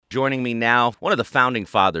Joining me now, one of the founding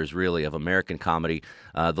fathers, really, of American comedy,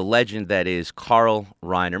 the legend that is Carl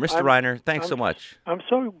Reiner. Mr. Reiner, thanks so much. I'm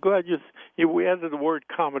so glad you added the word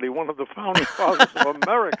comedy, one of the founding fathers of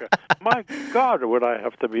America. My God, would I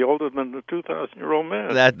have to be older than the 2,000-year-old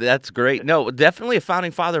man? That's great. No, definitely a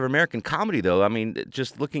founding father of American comedy, though. I mean,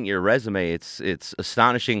 just looking at your resume, it's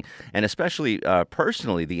astonishing, and especially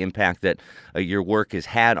personally, the impact that your work has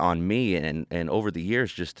had on me and over the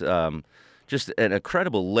years. Just an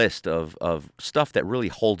incredible list of stuff that really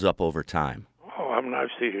holds up over time. Oh, I'm nice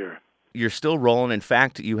to hear. You're still rolling. In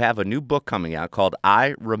fact, you have a new book coming out called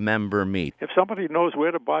I Remember Me. If somebody knows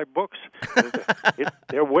where to buy books,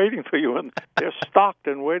 they're waiting for you, and they're stocked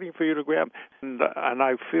and waiting for you to grab. And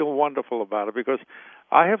I feel wonderful about it because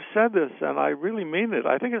I have said this, and I really mean it.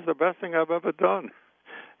 I think it's the best thing I've ever done.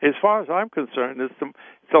 As far as I'm concerned, it's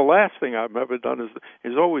the last thing I've ever done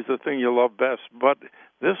is always the thing you love best. But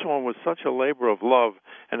this one was such a labor of love,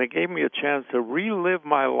 and it gave me a chance to relive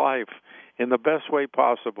my life in the best way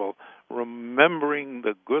possible, remembering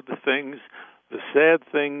the good things, the sad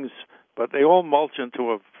things, but they all mulch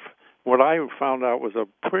into what I found out was a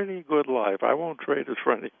pretty good life. I won't trade it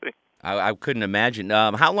for anything. I couldn't imagine.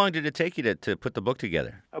 How long did it take you to put the book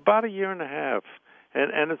together? About a year and a half.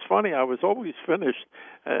 And it's funny, I was always finished.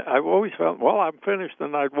 I've always felt, well, I'm finished,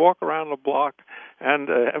 and I'd walk around the block, and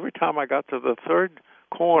every time I got to the third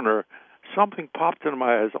corner, something popped into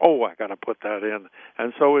my eyes. Oh, I got to put that in.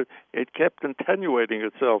 And so it kept attenuating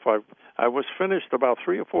itself. I was finished about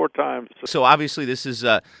 3 or 4 times. So obviously this is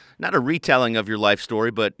not a retelling of your life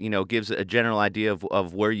story, but gives a general idea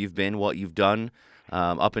of where you've been, what you've done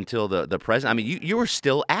up until the present. I mean, you are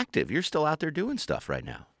still active. You're still out there doing stuff right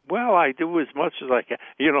now. Well, I do as much as I can.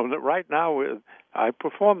 Right now, I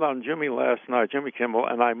performed on Jimmy last night, Jimmy Kimmel,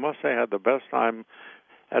 and I must say I had the best time.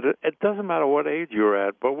 It doesn't matter what age you're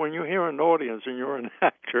at, but when you're here in an audience and you're an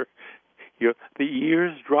actor, the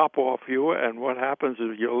years drop off you, and what happens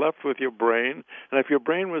is you're left with your brain. And if your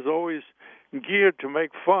brain was always geared to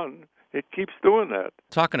make fun, it keeps doing that.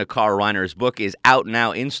 Talking to Carl Reiner, his book is out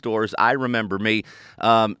now in stores. I Remember Me.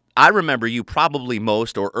 I remember you probably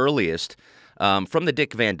most or earliest from the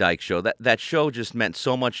Dick Van Dyke Show. That show just meant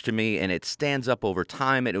so much to me, and it stands up over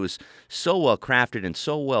time, and it was so well crafted and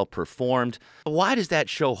so well performed. Why does that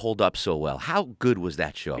show hold up so well? How good was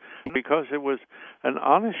that show? Because it was an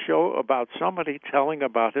honest show about somebody telling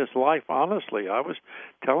about his life honestly. I was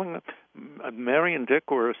telling Mary and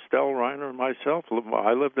Dick were Estelle Reiner and myself.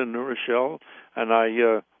 I lived in New Rochelle, and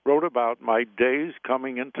I wrote about my days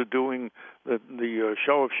coming into doing the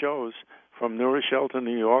show of shows from New Rochelle to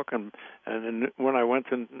New York, and when I went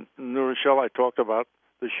to New Rochelle, I talked about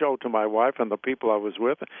the show to my wife and the people I was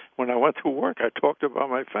with. When I went to work, I talked about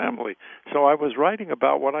my family. So I was writing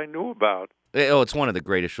about what I knew about. Oh, it's one of the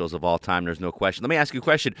greatest shows of all time. There's no question. Let me ask you a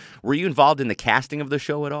question. Were you involved in the casting of the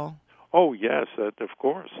show at all? Oh, yes, of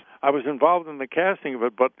course. I was involved in the casting of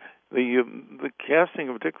it, but the casting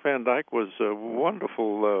of Dick Van Dyke was a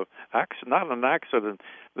wonderful not an accident.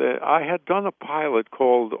 I had done a pilot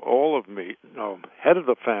called Head of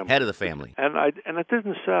the Family. Head of the Family. And it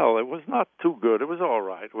didn't sell. It was not too good. It was all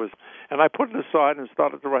right. And I put it aside and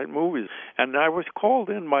started to write movies. And I was called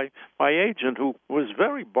in. My agent, who was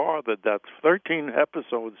very bothered that 13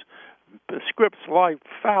 episodes, the scripts lie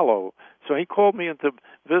fallow. So he called me in to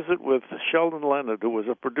visit with Sheldon Leonard, who was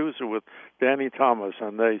a producer with Danny Thomas,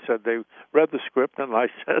 and they said they read the script, and I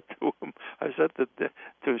said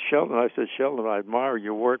to Sheldon, Sheldon, I admire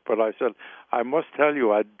your work, but I said, I must tell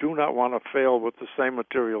you, I do not want to fail with the same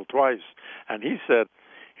material twice. And he said,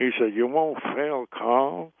 you won't fail,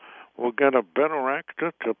 Carl. We'll get a better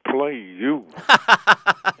actor to play you.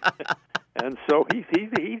 And so he's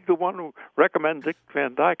the one who recommended Dick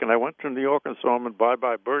Van Dyke, and I went to New York and saw him in Bye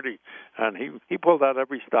Bye Birdie, and he pulled out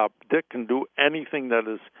every stop. Dick can do anything that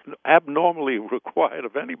is abnormally required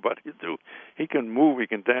of anybody to do. He can move, he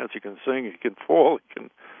can dance, he can sing, he can fall,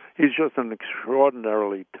 he's just an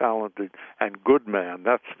extraordinarily talented and good man.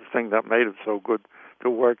 That's the thing that made it so good to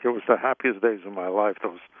work. It was the happiest days of my life,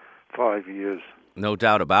 those 5 years. No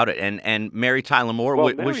doubt about it. And Mary Tyler Moore,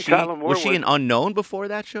 was she an unknown before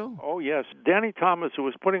that show? Oh, yes. Danny Thomas, who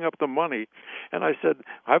was putting up the money, and I said,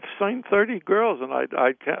 I've seen 30 girls, and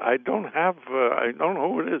I don't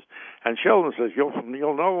know who it is. And Sheldon says, you'll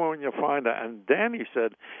know when you find her. And Danny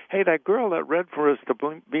said, hey, that girl that read for us to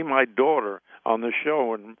be my daughter on the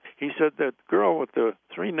show, and he said, that girl with the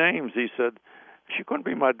 3 names, he said, she couldn't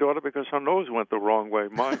be my daughter because her nose went the wrong way.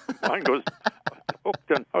 Mine goes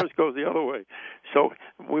hooked and hers goes the other way. So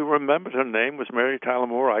we remembered her name was Mary Tyler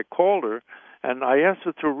Moore. I called her, and I asked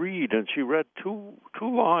her to read, and she read two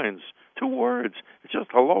 2 words. It's just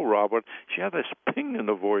hello, Robert. She had this ping in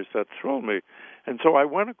the voice that thrilled me, and so I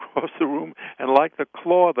went across the room and, like the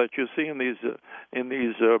claw that you see in these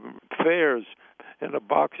fairs in a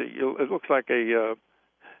box, it looks like a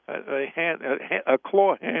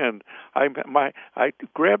claw hand. I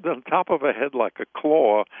grabbed on top of her head like a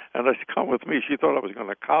claw, and I said, "Come with me." She thought I was going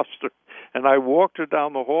to accost her, and I walked her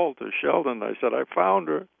down the hall to Sheldon. I said, "I found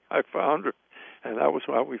her. I found her." And that was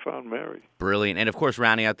how we found Mary. Brilliant. And, of course,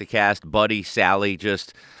 rounding out the cast, Buddy, Sally,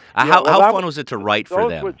 just Yeah, how fun was it to write for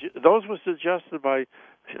them? Those were suggested by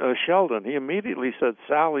Sheldon. He immediately said,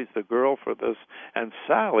 "Sally's the girl for this." And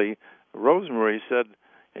Sally, Rosemary, said,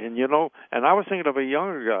 and I was thinking of a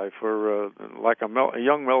younger guy for like a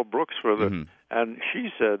young Mel Brooks for the, Mm-hmm. and she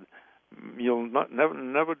said, "You'll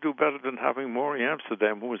never do better than having Maury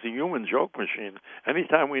Amsterdam, who was a human joke machine.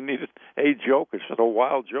 Anytime we needed a joke, it's just a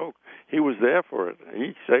wild joke, he was there for it.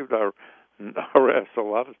 He saved our ass a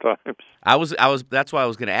lot of times." That's why I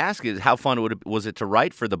was going to ask is how fun was it to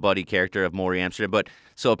write for the Buddy character of Maury Amsterdam? But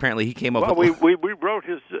so apparently he came up Well, with... we wrote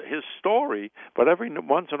his story, but every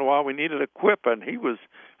once in a while we needed a quip, and he was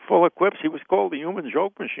full of quips. He was called the human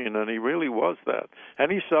joke machine, and he really was that.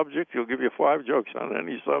 Any subject, he'll give you 5 jokes on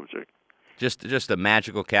any subject. Just a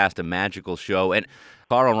magical cast, a magical show. And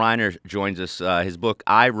Carl Reiner joins us. His book,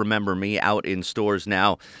 I Remember Me, out in stores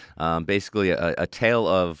now. Basically a tale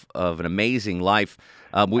of an amazing life.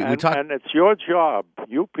 We talked, and it's your job,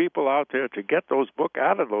 you people out there, to get those books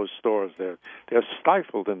out of those stores. They're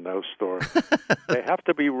stifled in those stores. They have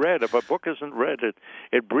to be read. If a book isn't read,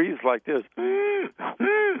 it breathes like this.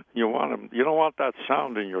 You want them. You don't want that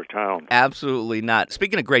sound in your town. Absolutely not.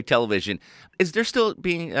 Speaking of great television, is there still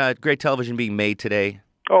being great television being made today?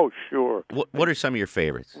 Oh, sure. What are some of your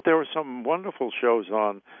favorites? There were some wonderful shows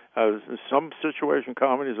on. Some situation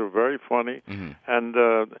comedies are very funny, Mm-hmm. and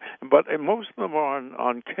but most of them are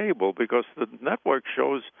on cable because the network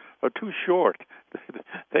shows are too short.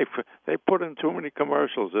 They put in too many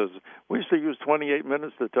commercials. We used to use 28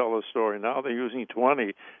 minutes to tell a story. Now they're using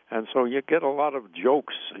 20, and so you get a lot of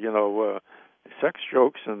jokes. Sex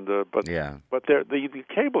jokes, but the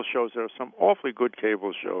cable shows. There are some awfully good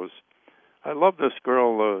cable shows. I love this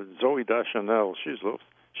girl, Zoe Deschanel. She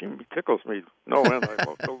tickles me no end. I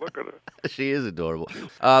love to look at her. She is adorable.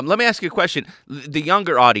 Let me ask you a question. The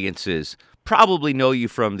younger audiences probably know you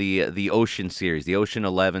from the Ocean series, the Ocean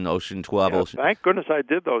 11, Ocean 12. Yeah, thank goodness I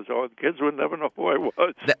did those. The kids would never know who I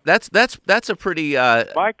was. That's a pretty...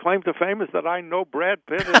 My claim to fame is that I know Brad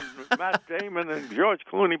Pitt and Matt Damon and George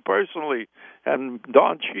Clooney personally, and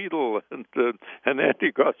Don Cheadle and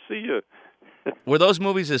Andy Garcia. Were those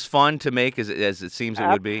movies as fun to make as it seems it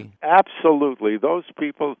would be? Absolutely. Those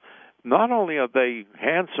people, not only are they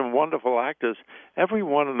handsome, wonderful actors, every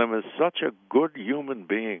one of them is such a good human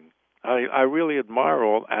being. I really admire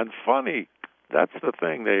all, and funny. That's the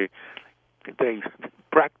thing. They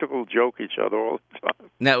practical joke each other all the time.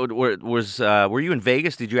 Now, were you in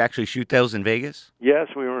Vegas? Did you actually shoot those in Vegas? Yes,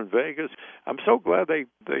 we were in Vegas. I'm so glad they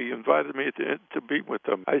invited me to be with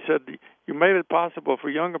them. I said, "You made it possible for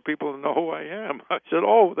younger people to know who I am." I said,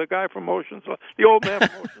 "Oh, the guy from the old man from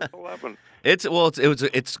Ocean's 11."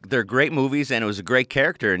 They're great movies, and it was a great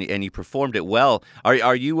character, and you performed it well.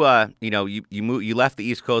 Are you you left the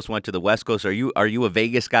East Coast, went to the West Coast. Are you a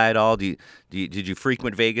Vegas guy at all? Did you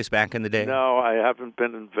frequent Vegas back in the day? No, I haven't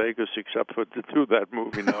been in Vegas except to do that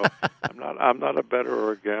movie. No, I'm not a bettor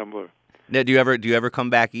or a gambler. Now, do you ever come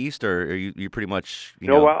back east, or are you pretty much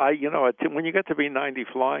No, well, when you get to be 90,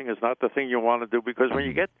 flying is not the thing you want to do, because when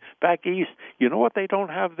you get back east, you know what they don't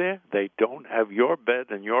have there? They don't have your bed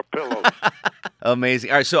and your pillows.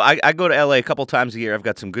 Amazing. All right, so I go to L.A. a couple times a year. I've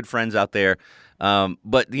got some good friends out there.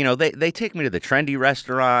 But they take me to the trendy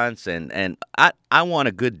restaurants, and I want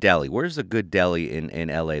a good deli. Where's a good deli in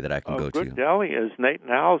L.A. that I can go to? A good deli is Nate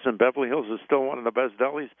and Al's in Beverly Hills is still one of the best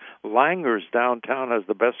delis. Langer's downtown has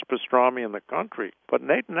the best pastrami in the country. But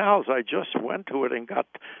Nate and Al's, I just went to it and got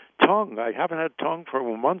tongue. I haven't had tongue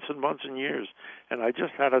for months and months and years, and I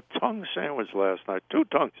just had a tongue sandwich last night. 2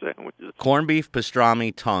 tongue sandwiches. Corned beef,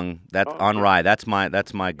 pastrami, tongue. That's on rye. That's my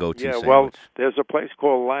go-to sandwich. Well, there's a place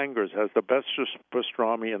called Langer's has the best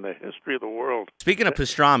pastrami in the history of the world. Speaking of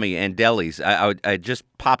pastrami and delis, I just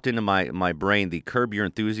popped into my brain the Curb Your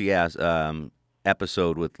Enthusiasm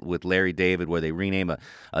episode with Larry David, where they rename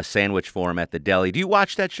a sandwich for him at the deli. Do you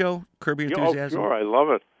watch that show, Curb Your Enthusiasm? Oh, sure, I love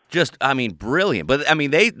it. Just, brilliant. But,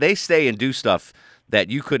 they stay and do stuff that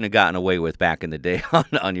you couldn't have gotten away with back in the day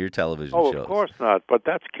on your television shows. Oh, of course not. But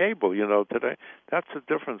that's cable, today. That's the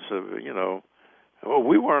difference Well,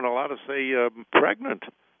 we weren't allowed to say pregnant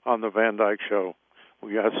on the Van Dyke show.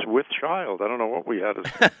 We got with child. I don't know what we had.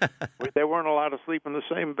 They weren't allowed to sleep in the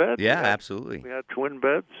same bed. Yeah, absolutely. We had twin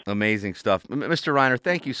beds. Amazing stuff. Mr. Reiner,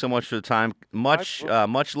 thank you so much for the time. Much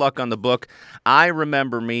luck on the book. I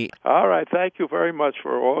Remember Me. All right. Thank you very much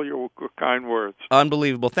for all your kind words.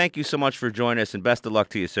 Unbelievable. Thank you so much for joining us, and best of luck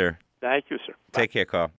to you, sir. Thank you, sir. Bye. Take care, Carl.